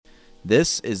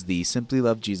This is the Simply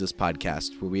Love Jesus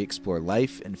podcast, where we explore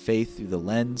life and faith through the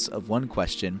lens of one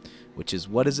question, which is,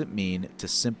 what does it mean to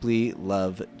simply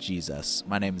love Jesus?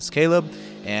 My name is Caleb,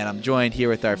 and I'm joined here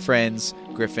with our friends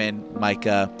Griffin,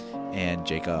 Micah, and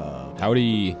Jacob.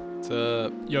 Howdy. What's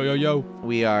up? Yo.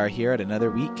 We are here at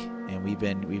another week, and we've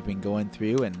been going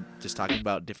through and just talking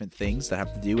about different things that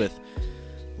have to do with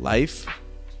life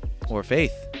or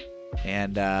faith.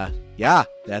 And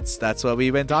that's what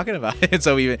we've been talking about. And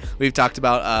so we've talked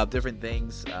about different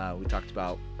things. We talked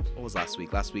about, what was last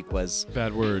week? Last week was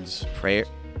Bad words. Prayer,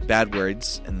 bad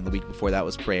words, and then the week before that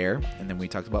was prayer. And then we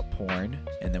talked about porn,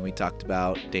 and then we talked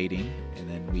about dating, and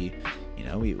then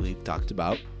we've talked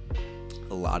about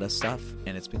a lot of stuff,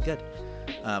 and it's been good.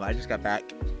 I just got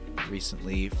back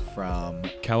recently from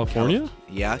California.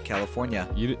 California.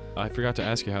 I forgot to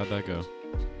ask you, how'd that go?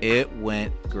 It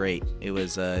went great. It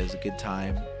was a good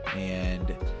time,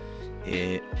 and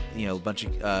a bunch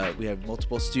of we had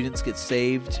multiple students get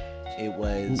saved. It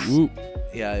was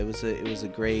it was a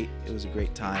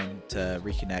great time to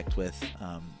reconnect with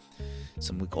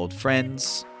some old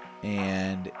friends,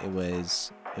 and it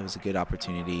was a good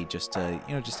opportunity just to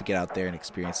get out there and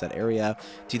experience that area.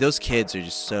 Dude, those kids are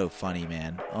just so funny,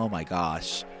 man. Oh my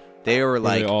gosh. They were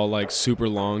like all like super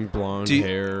long blonde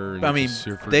hair. And I mean,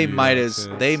 they might as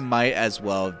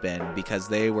well have been, because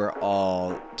they were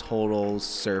all total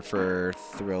surfer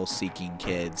thrill-seeking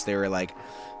kids. They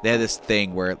had this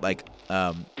thing where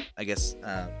I guess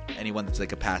anyone that's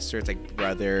like a pastor, it's like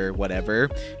brother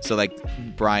whatever. So like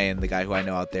Brian, the guy who I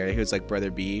know out there, he was like brother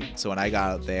B. So when I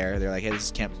got out there, they're like, hey, this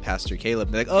is Camp Pastor Caleb.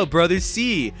 And they're like, oh, brother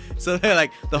C. So they're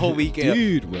like the whole weekend.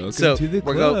 Dude, welcome to the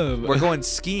club. We're going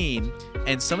skiing,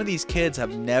 and some of these kids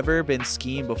have never been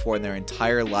skiing before in their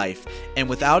entire life, and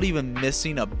without even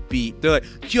missing a beat, they're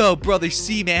like, yo, brother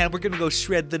C, man, we're gonna go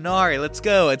shred the Nari, let's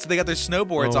go. And so they got their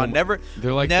snowboards on.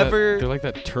 They're like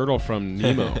that turtle from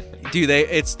Nemo. Dude,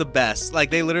 it's the best.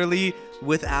 Like, they literally,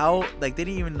 without, like, they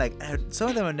didn't even, some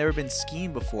of them have never been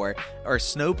skiing before or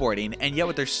snowboarding, and yet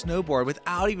with their snowboard,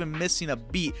 without even missing a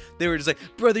beat, they were just like,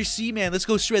 brother C, man, let's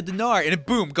go shred the Nari, and then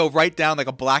boom, go right down like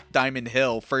a black diamond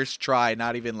hill, first try,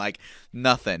 not even like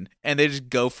nothing, and they just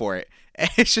go for it. And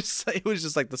it was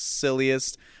just like the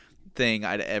silliest thing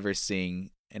I'd ever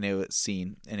seen, and it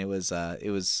was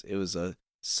a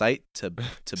sight to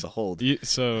behold.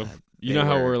 You know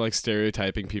how we're like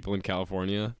stereotyping people in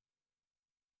California?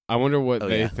 I wonder what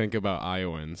they think about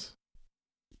Iowans.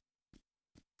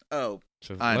 Oh,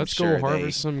 so let's go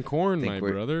harvest some corn, my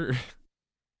brother.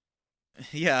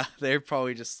 Yeah, they're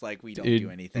probably just like, we don't do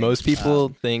anything. Most people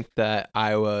think that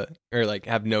Iowa, or like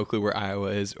have no clue where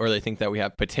Iowa is, or they think that we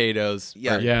have potatoes.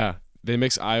 Yeah. They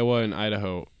mix Iowa and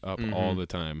Idaho up all the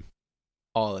time.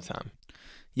 All the time.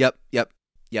 Yep.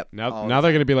 Now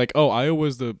they're going to be like, oh,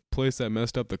 Iowa's the place that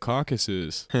messed up the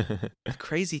Caucasus. The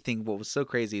crazy thing, what was so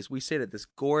crazy, is we stayed at this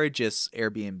gorgeous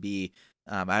Airbnb.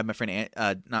 I had my friend,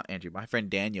 not Andrew, my friend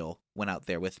Daniel went out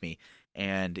there with me,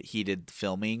 and he did the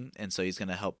filming, and so he's going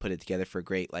to help put it together for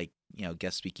great,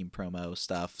 guest speaking promo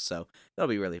stuff. So that'll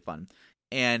be really fun.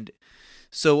 And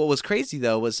so what was crazy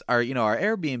though was our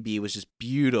Airbnb was just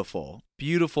beautiful,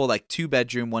 like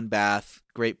 2-bedroom, 1 bath,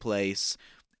 great place,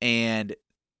 and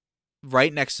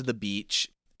right next to the beach.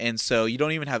 And so you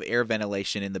don't even have air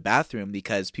ventilation in the bathroom,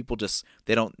 because people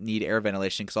they don't need air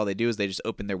ventilation, because all they do is they just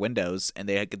open their windows, and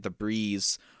they get the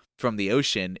breeze from the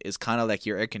ocean is kind of like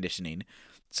your air conditioning.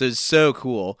 So it's so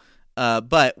cool.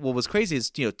 But what was crazy is,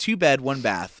 2 bed, 1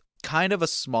 bath, kind of a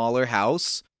smaller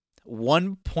house,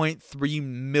 $1.3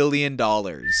 million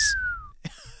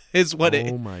is what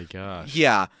Oh my gosh.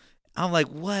 Yeah. I'm like,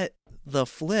 what the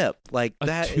flip? Like,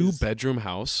 that a 2-bedroom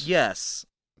house? Yes.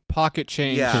 Pocket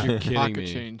change. Yeah. You're kidding Pocket me.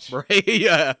 change. Right?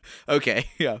 Yeah. Okay.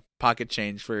 Yeah. Pocket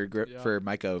change for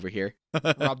Micah over here.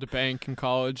 Robbed a bank in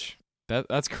college.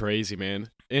 That's crazy, man.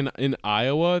 In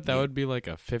Iowa, that would be like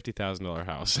a $50,000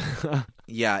 house.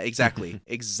 Yeah, exactly.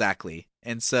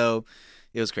 And so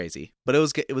it was crazy, but it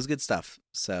was good stuff.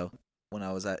 So when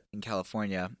I was in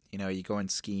California, you going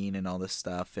skiing and all this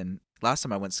stuff. And last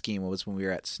time I went skiing was when we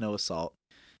were at Snow Assault.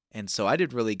 And so I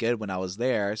did really good when I was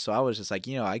there. So I was just like,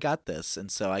 I got this.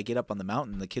 And so I get up on the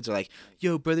mountain. The kids are like,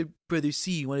 yo, brother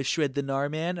C, you want to shred the Nar,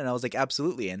 man? And I was like,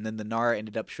 absolutely. And then the Nar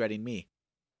ended up shredding me.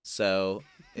 So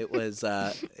it was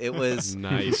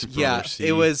nice. Yeah, C.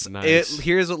 it was nice.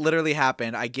 Here's what literally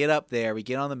happened. I get up there, we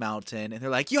get on the mountain, and they're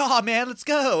like, "Yo, man, let's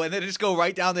go!" And then they just go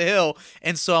right down the hill.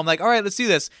 And so I'm like, "All right, let's do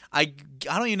this." I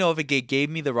don't even know if it gave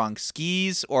me the wrong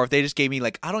skis, or if they just gave me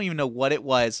I don't even know what it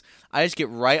was. I just get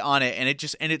right on it, and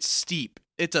it's steep.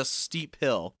 It's a steep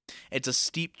hill. It's a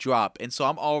steep drop, and so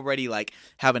I'm already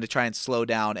having to try and slow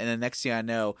down. And the next thing I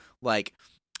know,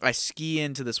 I ski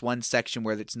into this one section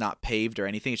where it's not paved or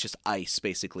anything. It's just ice,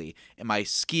 basically. And my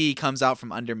ski comes out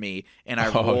from under me, and I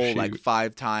roll like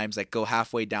 5 times, like go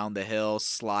halfway down the hill,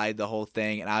 slide the whole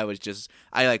thing. And I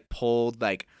like pulled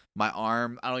like my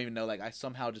arm. I don't even know. Like I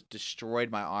somehow just destroyed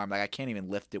my arm. Like I can't even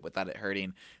lift it without it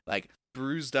hurting. Like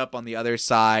bruised up on the other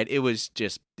side. It was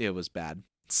bad.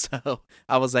 So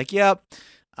I was like, yep,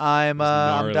 I'm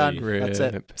done. That's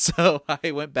it. So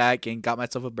I went back and got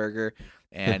myself a burger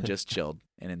and just chilled.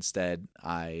 And instead,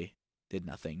 I did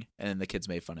nothing. And then the kids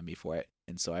made fun of me for it.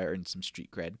 And so I earned some street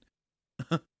cred.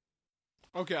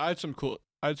 Okay, I had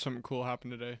something cool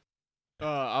happen today.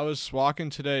 I was walking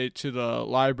today to the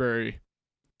library.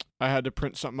 I had to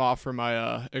print something off for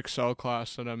my Excel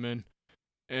class that I'm in.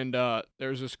 And there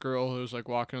was this girl who was like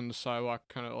walking on the sidewalk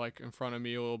kind of like in front of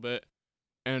me a little bit.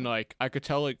 And like I could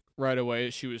tell like right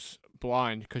away she was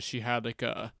blind because she had like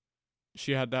a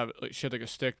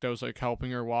stick that was like helping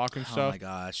her walk and stuff. Oh my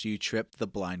gosh, you tripped the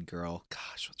blind girl.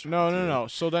 Gosh, what's wrong? No.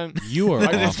 So then you are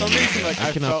like, awful.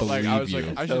 I cannot felt like believe I was you.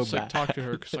 like I So should like talk to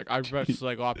her because like I bet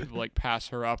like a lot of people like pass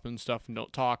her up and stuff and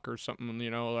don't talk or something, you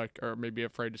know, like or maybe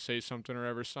afraid to say something or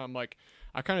whatever. So I'm like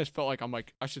I kind of felt like I'm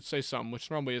like I should say something,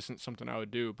 which normally isn't something I would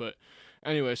do. But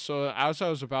anyway, so as I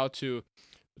was about to,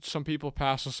 some people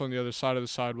passed us on the other side of the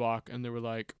sidewalk and they were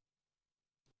like,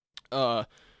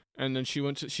 and then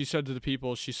she said to the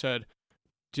people, she said,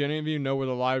 do any of you know where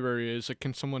the library is? Like,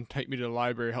 can someone take me to the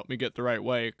library, help me get the right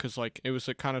way? Because, like, it was,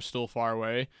 like, kind of still far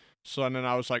away. So, and then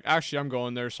I was like, actually, I'm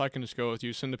going there, so I can just go with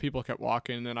you. So then the people kept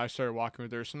walking, and then I started walking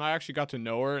with her. So then I actually got to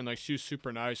know her, and, like, she was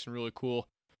super nice and really cool.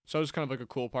 So it was kind of, like, a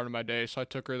cool part of my day. So I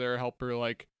took her there, helped her,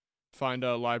 like, find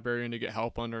a librarian to get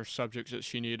help on her subjects that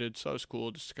she needed. So it was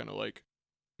cool just to kind of, like,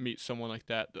 meet someone like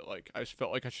that, like, I just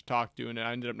felt like I should talk to, and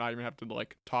I ended up not even having to,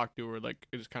 like, talk to her. Like,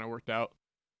 it just kind of worked out.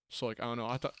 So, like, I don't know.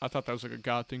 I thought that was, like, a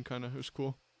God thing, kind of. It was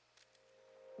cool.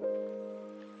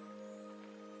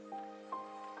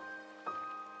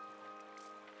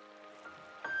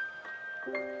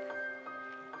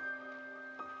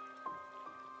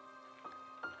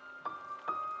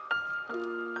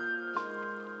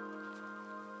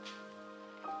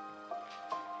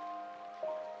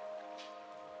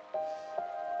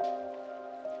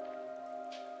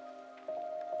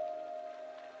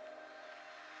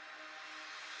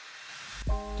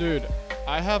 Dude,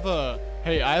 I have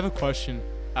a question,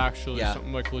 actually. Yeah.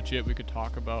 Something, like, legit we could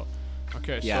talk about.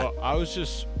 Okay, Yeah. so I was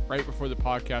just, right before the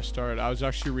podcast started, I was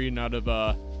actually reading out of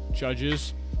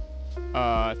Judges.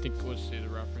 I think, let's say the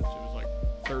reference, it was,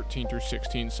 like, 13 through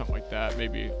 16, something like that.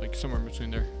 Maybe, like, somewhere in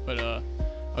between there. But,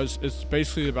 it's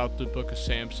basically about the book of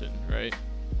Samson, right?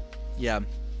 Yeah.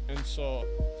 And so,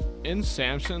 in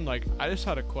Samson, like, I just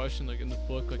had a question, like, in the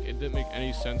book, like, it didn't make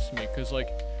any sense to me, because, like,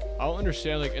 I don't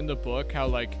understand, like, in the book, how,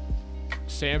 like,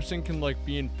 Samson can, like,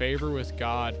 be in favor with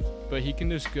God, but he can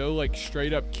just go, like,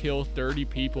 straight up kill 30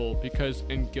 people because,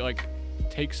 and, like,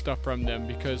 take stuff from them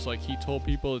because, like, he told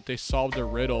people that they solved a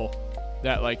riddle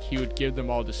that, like, he would give them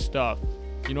all this stuff.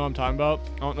 You know what I'm talking about?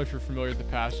 I don't know if you're familiar with the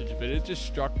passage, but it just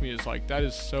struck me as, like, that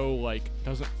is so, like,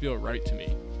 doesn't feel right to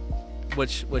me.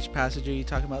 Which passage are you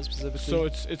talking about specifically? So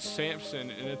it's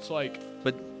Samson, and it's, like...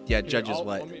 But, yeah, Judges here,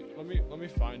 what? Let me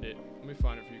find it. Let me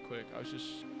find it for you quick. I've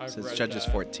So it's read Judges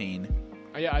that. 14.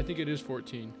 Yeah, I think it is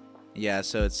 14. Yeah,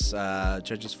 so it's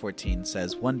Judges 14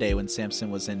 says, one day when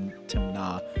Samson was in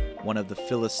Timnah, one of the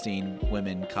Philistine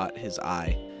women caught his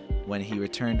eye. When he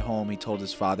returned home, he told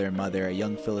his father and mother, a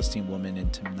young Philistine woman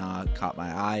in Timnah caught my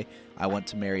eye. I want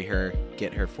to marry her.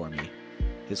 Get her for me.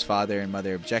 His father and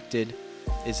mother objected.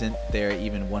 Isn't there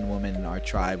even one woman in our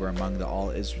tribe or among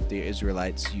the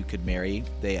Israelites you could marry?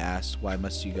 They asked. Why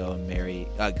must you go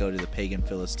and go to the pagan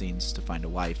Philistines to find a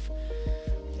wife?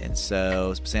 And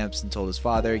so Samson told his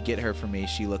father, get her for me.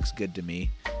 She looks good to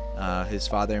me. His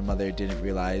father and mother didn't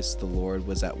realize the Lord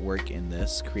was at work in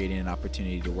this, creating an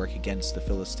opportunity to work against the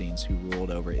Philistines who ruled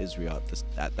over Israel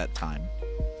at that time.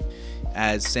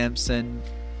 As Samson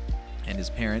and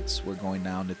his parents were going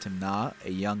down to Timnah,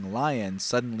 a young lion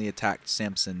suddenly attacked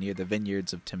Samson near the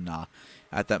vineyards of Timnah.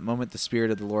 At that moment, the Spirit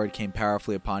of the Lord came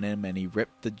powerfully upon him, and he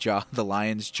ripped the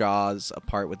lion's jaws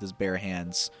apart with his bare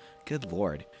hands. Good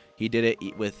Lord. He did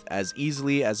it with as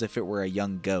easily as if it were a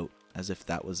young goat, as if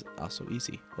that was also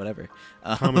easy. Whatever.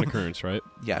 Common occurrence, right?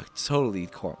 Yeah, totally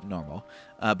normal.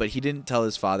 But he didn't tell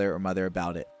his father or mother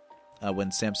about it.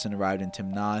 When Samson arrived in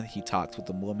Timnah, he talked with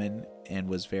the woman and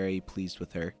was very pleased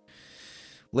with her.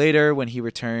 Later, when he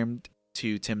returned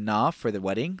to Timnah for the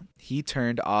wedding, he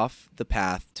turned off the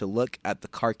path to look at the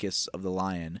carcass of the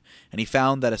lion, and he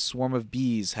found that a swarm of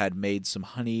bees had made some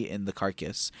honey in the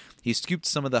carcass. He scooped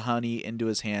some of the honey into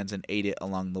his hands and ate it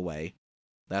along the way.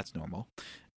 That's normal.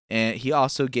 And he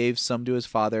also gave some to his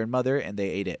father and mother, and they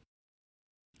ate it.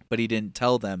 But he didn't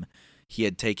tell them he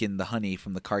had taken the honey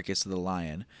from the carcass of the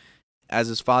lion. As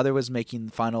his father was making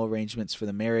final arrangements for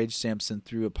the marriage, Samson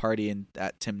threw a party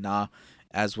at Timnah,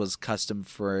 as was custom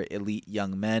for elite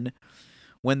young men.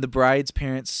 When the bride's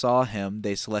parents saw him,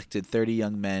 they selected 30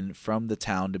 young men from the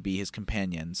town to be his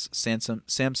companions.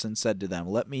 Samson said to them,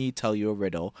 "Let me tell you a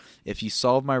riddle. If you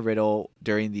solve my riddle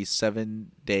during these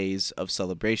 7 days of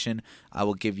celebration, I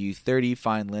will give you 30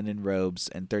 fine linen robes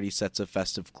and 30 sets of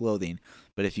festive clothing.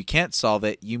 But if you can't solve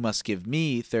it, you must give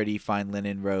me 30 fine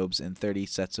linen robes and 30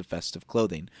 sets of festive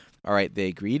clothing." All right, they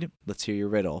agreed. Let's hear your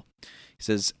riddle. He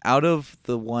says, "Out of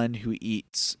the one who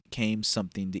eats came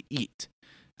something to eat.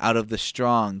 Out of the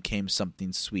strong came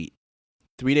something sweet."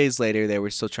 3 days later, they were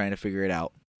still trying to figure it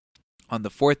out. On the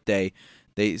 4th day,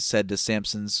 they said to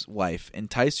Samson's wife,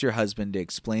 "Entice your husband to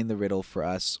explain the riddle for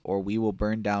us, or we will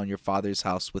burn down your father's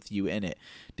house with you in it.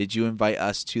 Did you invite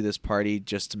us to this party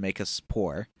just to make us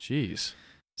poor?" Jeez.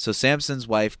 So Samson's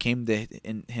wife came to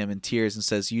him in tears and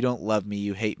says, "You don't love me,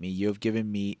 you hate me. You have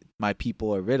given me my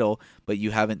people a riddle, but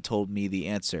you haven't told me the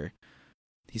answer."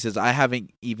 He says, "I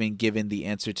haven't even given the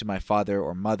answer to my father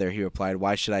or mother." He replied,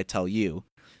 "Why should I tell you?"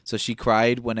 So she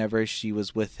cried whenever she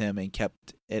was with him and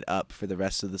kept it up for the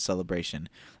rest of the celebration.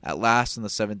 At last, on the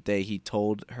 7th day, he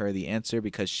told her the answer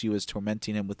because she was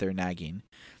tormenting him with her nagging.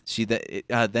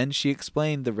 Then she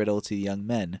explained the riddle to the young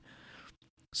men.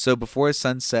 So before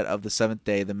sunset of the 7th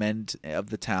day, the men of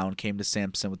the town came to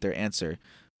Samson with their answer.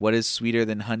 "What is sweeter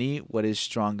than honey? What is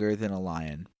stronger than a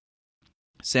lion?"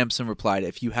 Samson replied,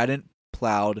 If you hadn't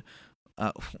plowed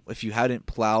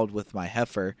with my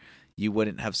heifer, you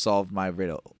wouldn't have solved my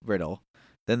riddle."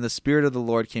 Then the Spirit of the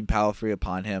Lord came powerfully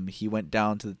upon him. He went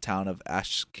down to the town of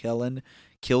Ashkelon,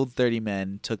 killed 30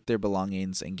 men, took their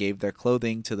belongings, and gave their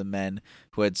clothing to the men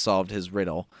who had solved his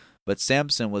riddle. But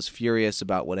Samson was furious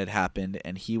about what had happened,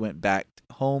 and he went back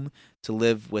home to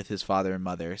live with his father and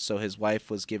mother. So his wife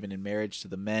was given in marriage to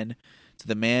the man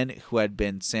who had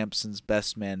been Samson's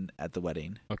best man at the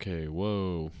wedding. Okay,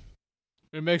 whoa.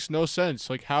 It makes no sense.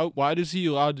 Like, why is he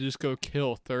allowed to just go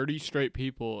kill 30 straight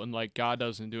people and, like, God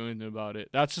doesn't do anything about it?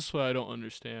 That's just what I don't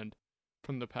understand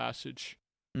from the passage.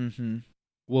 Mm-hmm.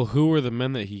 Well, who were the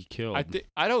men that he killed?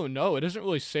 I don't know. It doesn't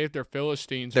really say if they're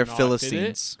Philistines They're or not,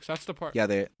 Philistines. Because that's the part. Yeah,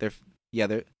 they're Philistines.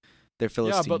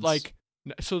 Yeah, but, like,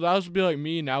 so that would be like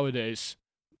me nowadays.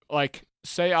 Like,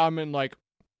 say I'm in, like,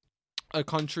 a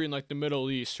country in, like, the Middle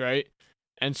East, right?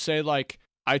 And say, like,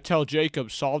 I tell Jacob,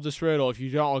 solve this riddle. If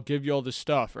you don't, I'll give you all this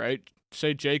stuff, right?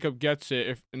 Say Jacob gets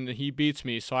it, and he beats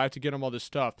me, so I have to get him all this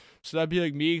stuff. So that'd be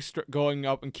like me going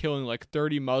up and killing like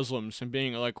 30 Muslims and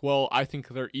being like, well, I think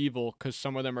they're evil because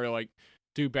some of them are like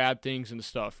do bad things and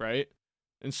stuff, right?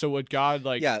 And so would God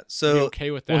be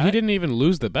okay with that? Well, he didn't even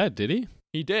lose the bet, did he?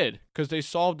 He did, because they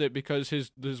solved it because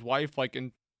his wife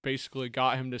basically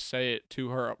got him to say it to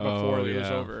her before it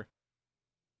was over.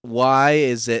 Why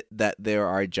is it that there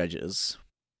are judges?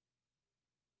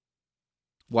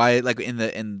 Why, like in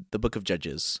the book of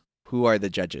Judges, who are the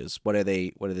judges? What are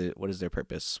they? What is their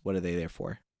purpose? What are they there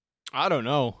for? I don't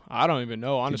know. I don't even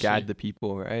know, honestly. To guide the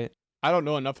people, right? I don't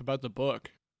know enough about the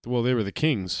book. Well, they were the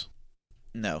kings.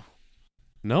 No.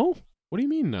 No? What do you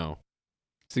mean no?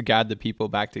 To guide the people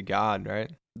back to God, right?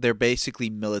 They're basically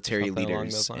military Something along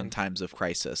leaders those lines. in times of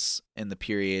crisis in the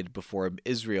period before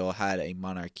Israel had a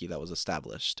monarchy that was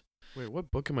established. Wait, what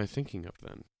book am I thinking of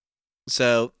then?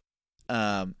 So,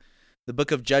 the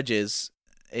book of Judges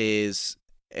is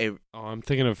I'm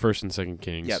thinking of 1st and 2nd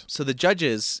Kings. Yep. So the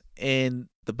judges in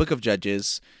the book of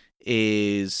Judges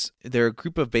they're a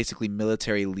group of basically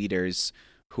military leaders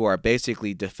who are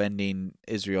basically defending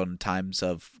Israel in times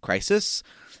of crisis.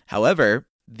 However,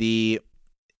 the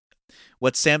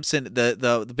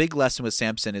big lesson with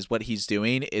Samson is what he's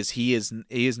doing is he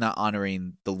is not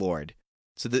honoring the Lord.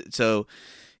 So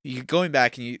you going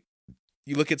back and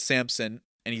you look at Samson,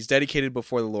 and he's dedicated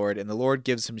before the Lord, and the Lord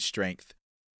gives him strength.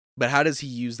 But how does he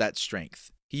use that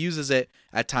strength? He uses it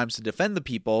at times to defend the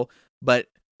people, but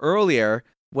earlier,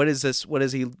 what is this? What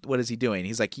is he doing?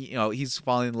 He's like, he's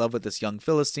falling in love with this young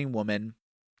Philistine woman,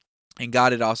 and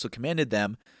God had also commanded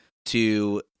them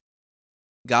to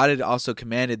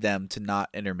not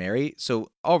intermarry. So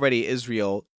already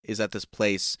Israel is at this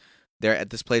place. They're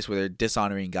at this place where they're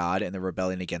dishonoring God and they're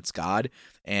rebelling against God.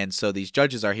 And so these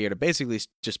judges are here to basically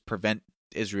just prevent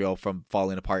Israel from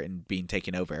falling apart and being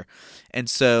taken over. And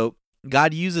so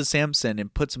God uses Samson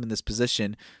and puts him in this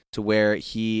position to where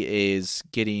he is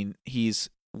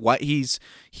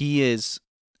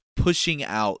pushing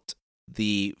out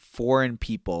the foreign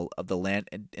people of the land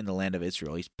in the land of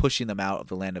Israel. He's pushing them out of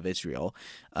the land of Israel.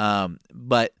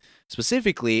 But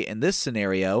specifically in this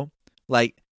scenario,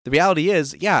 like the reality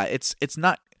is, yeah, it's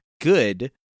not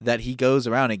good that he goes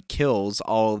around and kills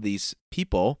all of these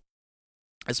people,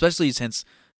 especially since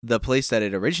the place that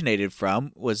it originated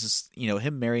from was,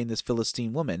 him marrying this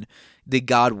Philistine woman. Did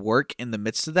God work in the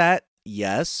midst of that?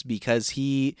 Yes, because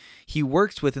he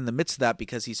works within the midst of that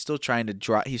because he's still trying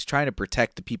to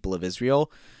protect the people of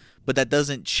Israel, but that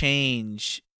doesn't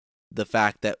change the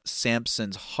fact that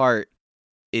Samson's heart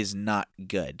is not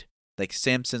good. Like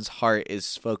Samson's heart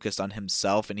is focused on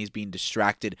himself and he's being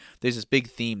distracted. There's this big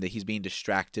theme that he's being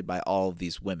distracted by all of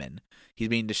these women. He's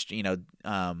being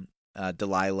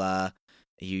Delilah,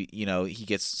 he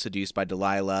gets seduced by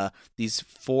Delilah, these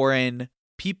foreign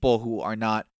people who are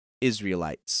not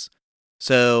Israelites.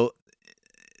 So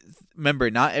remember,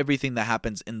 not everything that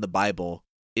happens in the Bible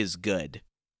is good,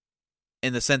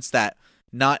 in the sense that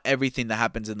not everything that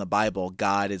happens in the Bible,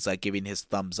 God is like giving his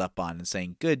thumbs up on and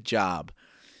saying, good job.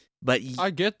 But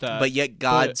I get that. But yet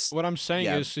God's... But what I'm saying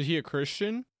is he a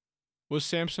Christian? Was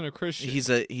Samson a Christian?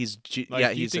 Do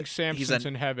you think Samson's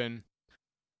in heaven?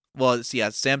 Well,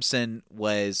 Samson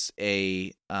was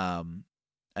a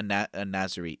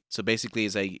Nazarite. So basically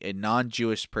is a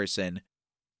non-Jewish person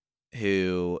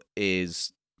who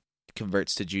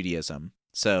converts to Judaism.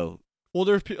 So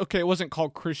it wasn't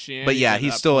called Christianity. But yeah,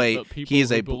 he's still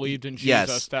believed in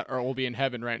Jesus that are all be in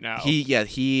heaven right now. He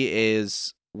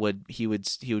would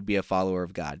be a follower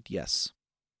of God. Yes.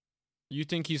 You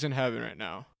think he's in heaven right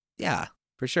now? Yeah,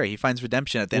 for sure. He finds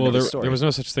redemption at the end of the story. There was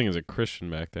no such thing as a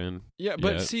Christian back then. Yeah,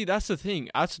 but see, that's the thing.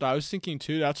 That's what I was thinking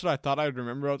too. That's what I thought I'd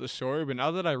remember about the story. But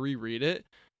now that I reread it,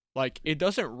 like, it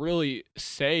doesn't really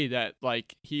say that,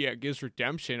 like, he gives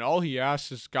redemption. All he asks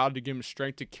is God to give him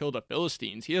strength to kill the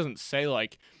Philistines. He doesn't say,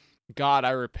 like, God,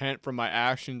 I repent for my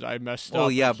actions. I messed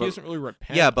up. Yeah, like, he doesn't really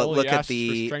repent. Yeah, but all look he asks at is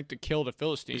for strength to kill the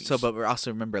Philistines. But also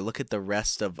remember, look at the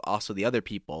rest of also the other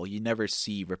people. You never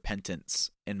see repentance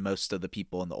in most of the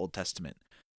people in the Old Testament.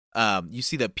 You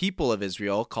see the people of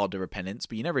Israel called to repentance,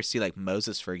 but you never see, like,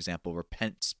 Moses, for example,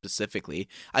 repent specifically.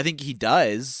 I think he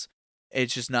does.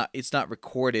 It's just not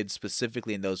recorded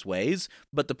specifically in those ways.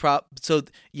 But so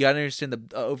you gotta understand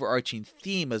the overarching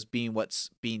theme as being what's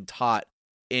being taught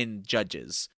in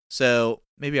Judges. So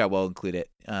maybe I will include it.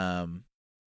 I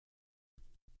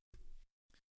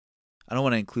don't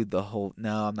want to include the whole.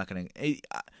 No, I'm not gonna.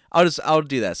 I'll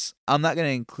do this. I'm not gonna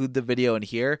include the video in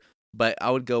here, but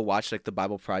I would go watch like the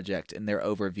Bible Project and their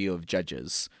overview of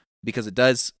Judges, because it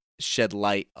does shed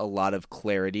a lot of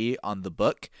clarity on the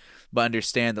book. But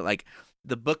understand that, like,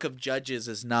 the book of Judges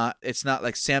it's not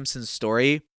like Samson's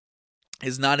story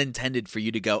is not intended for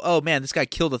you to go, oh man, this guy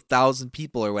killed 1,000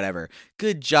 people or whatever.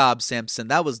 Good job, Samson.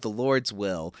 That was the Lord's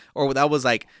will. Or that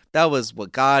was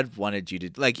what God wanted you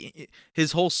to, like,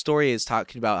 his whole story is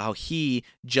talking about how he,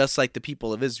 just like the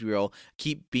people of Israel,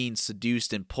 keep being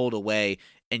seduced and pulled away,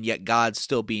 and yet God's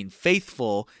still being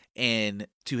faithful to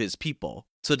his people.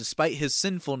 So despite his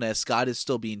sinfulness, God is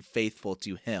still being faithful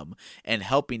to him and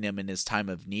helping him in his time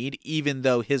of need, even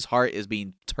though his heart is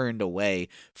being turned away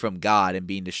from God and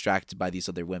being distracted by these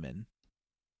other women.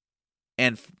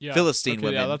 And Philistine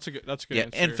women. Yeah, that's a good answer.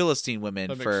 And Philistine women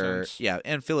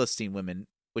and Philistine women,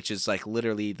 which is like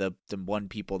literally the one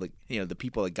people that, the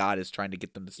people that God is trying to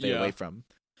get them to stay away from.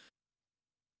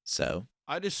 So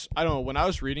I don't know, when I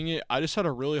was reading it, I just had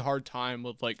a really hard time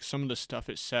with, like, some of the stuff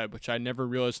it said, which I never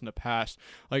realized in the past.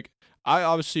 Like, I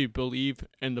obviously believe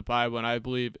in the Bible, and I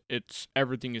believe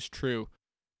everything is true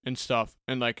and stuff,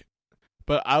 and, like,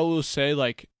 but I will say,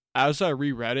 like, as I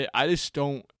reread it,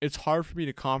 it's hard for me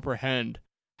to comprehend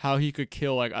how he could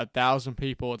kill, like, 1,000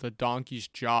 people with a donkey's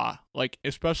jaw. Like,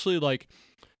 especially, like,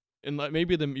 and, like,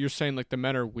 maybe you're saying, like, the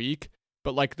men are weak,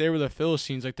 but, like, they were the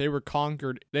Philistines, like, they were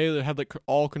conquered. They had, like,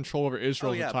 all control over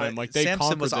Israel at the time. Like, they Samson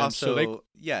conquered was them. Also,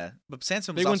 but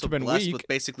Samson was also blessed with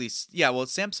basically. Yeah, well,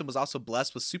 Samson was also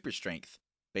blessed with super strength,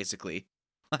 basically.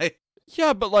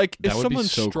 Yeah, but, like, if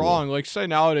someone's so strong, cool. like, say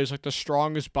nowadays, like, the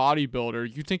strongest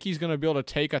bodybuilder, you think he's gonna be able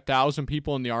to take 1,000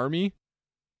 people in the army?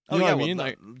 You know what I mean?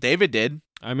 Like, David did.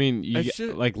 I mean,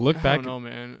 look back. I don't know,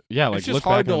 man. Yeah, like, it's just look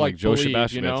hard back to, on, like, Joe believe,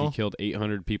 Shabashevich. He killed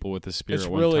 800 people with a spear it's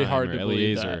at one really time. hard or to believe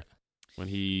Eliezer, that. when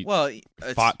he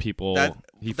fought people.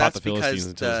 He fought the Philistines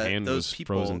until his hand was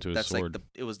frozen to his sword. Like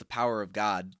it was the power of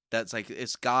God. That's like,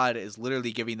 it's God is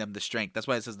literally giving them the strength. That's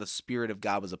why it says the Spirit of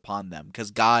God was upon them,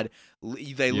 because they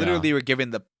literally were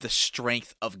given the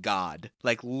strength of God.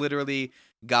 Like, literally,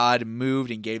 God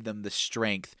moved and gave them the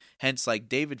strength. Hence, like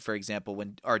David, for example,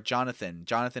 or Jonathan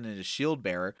and his shield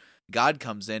bearer, God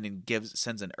comes in and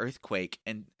sends an earthquake,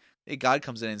 and God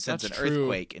comes in and sends That's an true.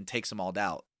 earthquake and takes them all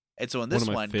out. And so in this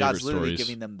one, favorite God's literally stories.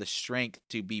 giving them the strength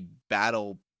to be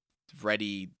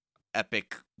battle-ready,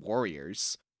 epic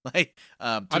warriors. Like,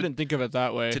 I didn't think of it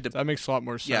that way. That makes a lot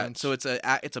more sense. Yeah, so it's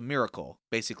a miracle,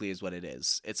 basically, is what it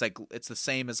is. It's the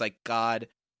same as like God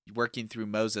working through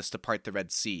Moses to part the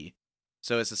Red Sea.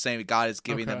 So it's the same. God is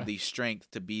giving them the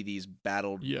strength to be these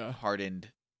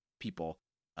battle-hardened people.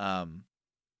 And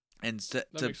that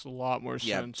makes a lot more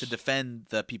sense. To defend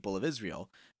the people of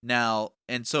Israel. Now,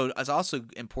 and so it's also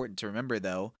important to remember,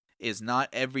 though, is not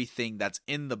everything that's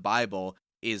in the Bible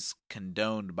is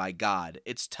condoned by God.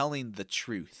 It's telling the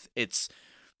truth.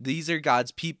 These are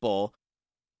God's people,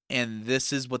 and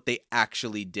this is what they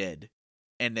actually did.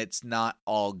 And it's not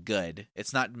all good.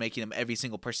 It's not making them, every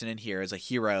single person in here is a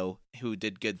hero who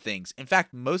did good things. In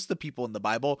fact, most of the people in the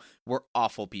Bible were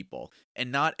awful people,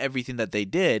 and not everything that they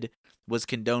did was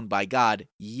condoned by God.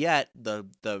 Yet the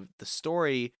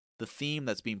story, the theme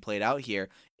that's being played out here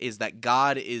is that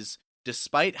God is,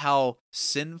 despite how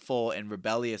sinful and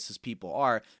rebellious his people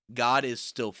are, God is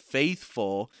still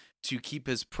faithful to keep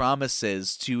his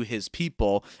promises to his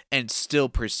people and still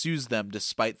pursues them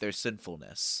despite their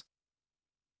sinfulness.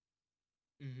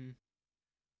 Mm-hmm.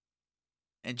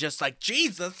 And just like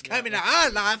Jesus coming to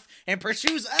our life and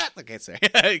pursues us. Okay, sorry.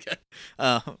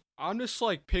 I'm just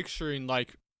like picturing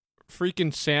like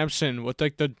freaking Samson with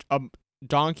like the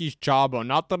donkey's jawbone.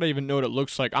 Not that I even know what it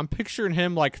looks like. I'm picturing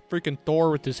him like freaking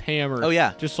Thor with his hammer. Oh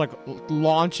yeah, just like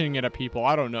launching it at people.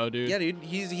 I don't know, dude. Yeah, dude.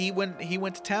 He went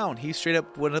to town. He straight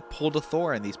up pulled a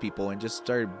Thor on these people and just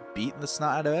started beating the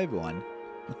snot out of everyone.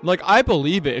 Like, I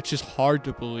believe it. It's just hard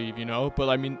to believe, you know. But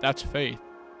I mean, that's faith.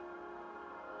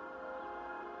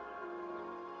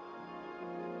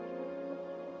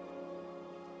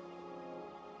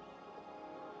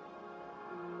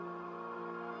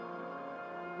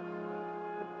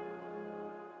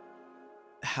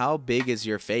 How big is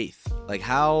your faith? Like,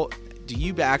 how do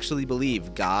you actually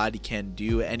believe God can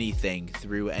do anything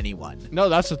through anyone? No,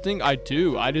 that's the thing. I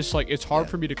do. I just like, it's hard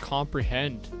for me to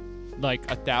comprehend like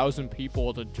 1,000 people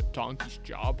with a donkey's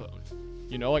jawbone.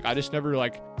 You know, like I just never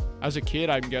like, as a kid,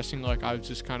 I'm guessing like I was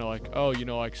just kind of like, oh, you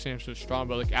know, like Samson's strong.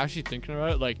 But like actually thinking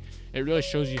about it, like it really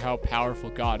shows you how powerful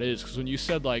God is. Because when you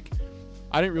said like,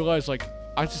 I didn't realize like,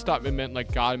 I just thought it meant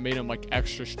like God made him like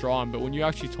extra strong. But when you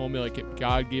actually told me like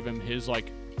God gave him his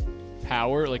like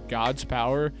power, like God's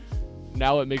power,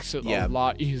 now it makes it a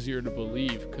lot easier to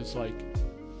believe. Because like,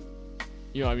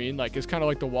 you know what I mean? Like it's kind of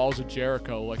like the walls of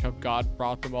Jericho, like how God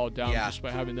brought them all down just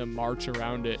by having them march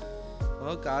around it.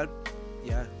 Well, God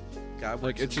works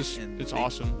like it's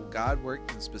awesome. God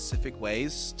worked in specific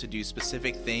ways to do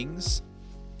specific things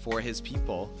for his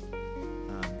people,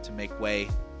 to make way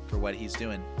for what he's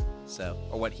doing. So,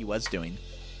 or what he was doing.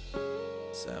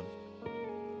 So.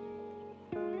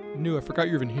 I forgot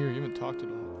you're even here. You haven't talked at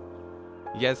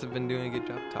all. You guys have been doing a good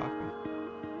job talking.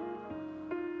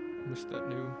 Missed that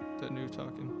new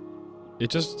talking. It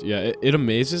just, it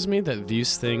amazes me that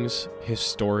these things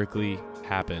historically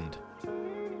happened.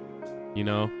 You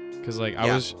know? Because like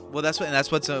well,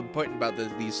 that's what's so important about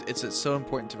these. It's so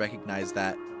important to recognize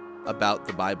that about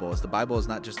the Bible. Is the Bible is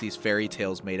not just these fairy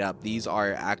tales made up. These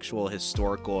are actual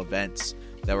historical events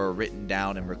that were written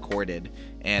down and recorded,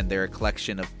 and they're a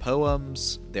collection of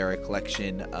poems. They're a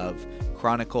collection of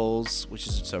chronicles, which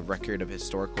is just a record of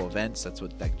historical events. That's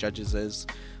what that Judges is.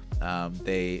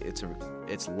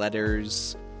 It's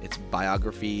letters, it's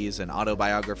biographies and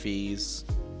autobiographies.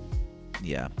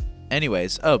 Yeah.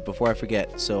 Anyways, before I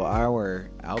forget, so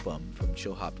our album from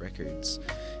Chill Hop Records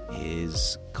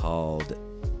is called,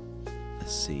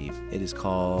 it is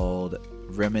called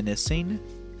Reminiscing,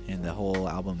 and the whole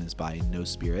album is by No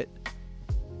Spirit,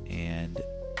 and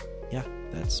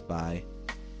that's by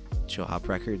Chill Hop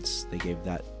Records.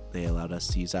 They allowed us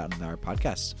to use that on our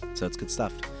podcast, so it's good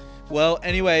stuff. Well,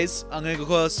 anyways, I'm gonna go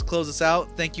close this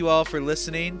out. Thank you all for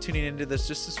listening, tuning into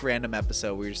this random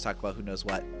episode. We just talk about who knows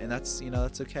what, and that's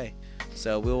okay.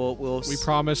 So we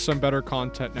promise some better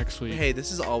content next week. Hey,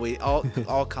 this is always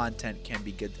all content can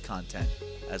be good content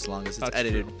as long as it's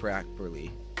edited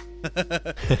properly.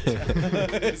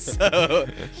 So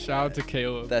shout out to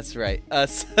Caleb. That's right.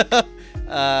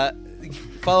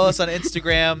 Follow us on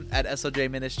Instagram at SLJ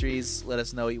Ministries. Let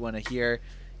us know what you want to hear.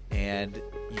 And,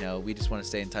 we just want to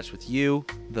stay in touch with you,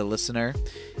 the listener.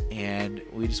 And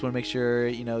we just want to make sure,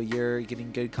 you're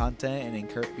getting good content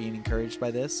and being encouraged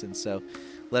by this. And so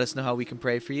let us know how we can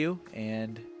pray for you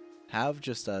and have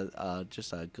just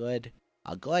a good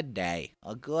day.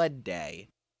 A good day.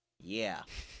 Yeah.